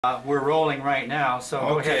We're rolling right now, so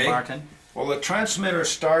go ahead, Martin. Well, the transmitter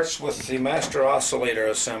starts with the master oscillator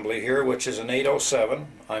assembly here, which is an 807.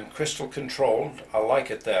 I'm crystal controlled. I like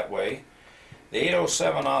it that way. The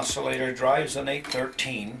 807 oscillator drives an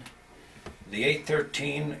 813. The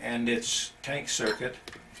 813 and its tank circuit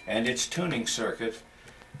and its tuning circuit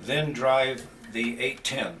then drive the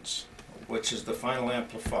 810s, which is the final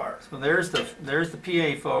amplifier. So there's the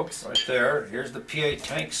PA, folks. Right there. Here's the PA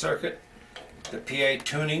tank circuit, the PA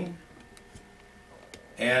tuning,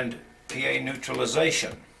 and PA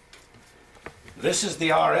neutralization. This is the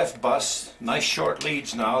RF bus, nice short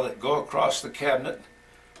leads now that go across the cabinet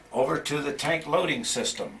over to the tank loading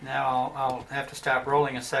system. Now I'll have to stop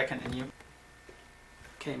rolling a second and you...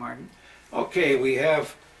 Okay, Martin. Okay, we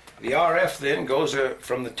have the RF then goes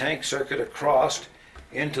from the tank circuit across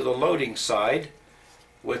into the loading side,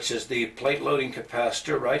 which is the plate loading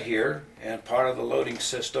capacitor right here and part of the loading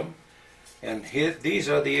system. And here, these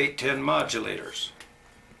are the 810 modulators.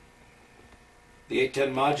 The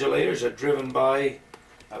 810 modulators are driven by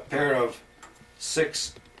a pair of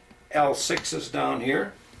 6 L6s down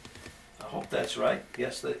here. I hope that's right.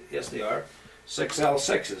 Yes, they are. 6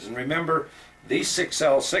 L6s. And remember, these 6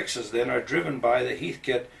 L6s then are driven by the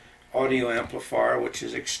Heathkit audio amplifier, which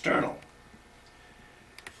is external.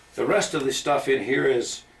 The rest of the stuff in here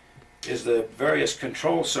is the various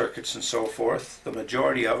control circuits and so forth. The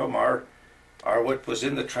majority of them are what was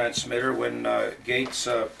in the transmitter when Gates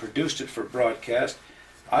produced it for broadcast.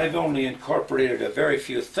 I've only incorporated a very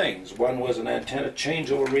few things. One was an antenna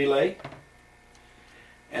changeover relay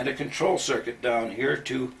and a control circuit down here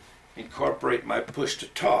to incorporate my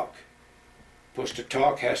push-to-talk.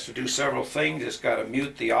 Push-to-talk has to do several things. It's got to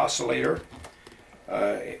mute the oscillator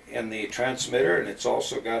in the transmitter, and it's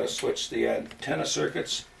also got to switch the antenna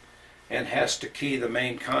circuits and has to key the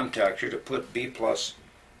main contactor to put B+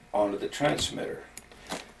 onto the transmitter.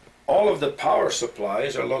 All of the power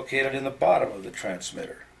supplies are located in the bottom of the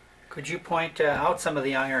transmitter. Could you point out some of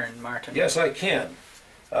the iron, Martin? Yes, I can.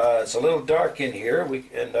 It's a little dark in here. We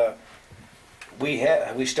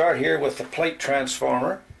start here with the plate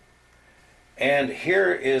transformer, and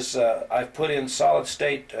here is I've put in solid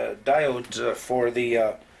state diodes for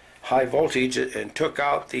the high voltage and took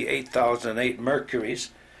out the 8008 Mercuries,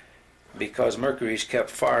 because Mercuries kept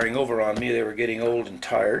firing over on me. They were getting old and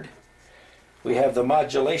tired. We have the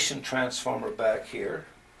modulation transformer back here,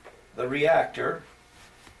 the reactor,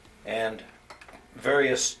 and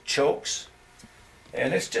various chokes.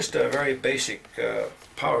 And it's just a very basic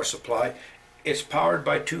power supply. It's powered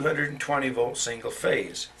by 220 volt single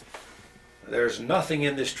phase. There's nothing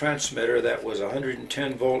in this transmitter that was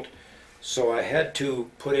 110 volt, so I had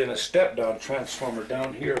to put in a step down transformer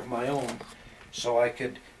down here of my own so I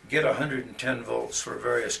could get 110 volts for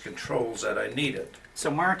various controls that I needed.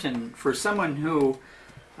 So Martin, for someone who,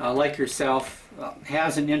 like yourself,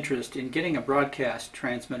 has an interest in getting a broadcast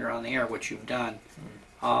transmitter on the air, which you've done,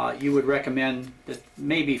 you would recommend that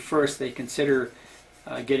maybe first they consider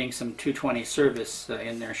getting some 220 service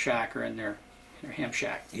in their shack or in their ham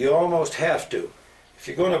shack. You almost have to. If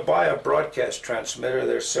you're going to buy a broadcast transmitter,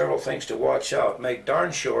 there's several things to watch out. Make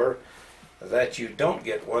darn sure that you don't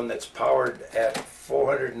get one that's powered at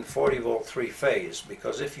 440 volt three phase,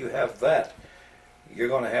 because if you have that, you're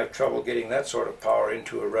going to have trouble getting that sort of power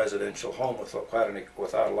into a residential home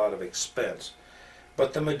without a lot of expense.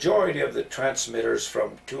 But the majority of the transmitters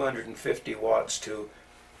from 250 watts to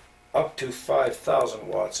up to 5,000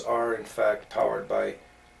 watts are in fact powered by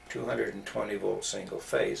 220 volt single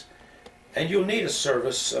phase. And you'll need a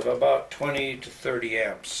service of about 20 to 30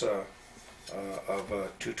 amps of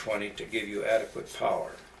 220 to give you adequate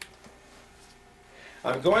power.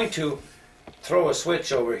 I'm going to throw a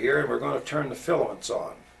switch over here and we're going to turn the filaments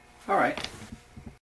on. All right.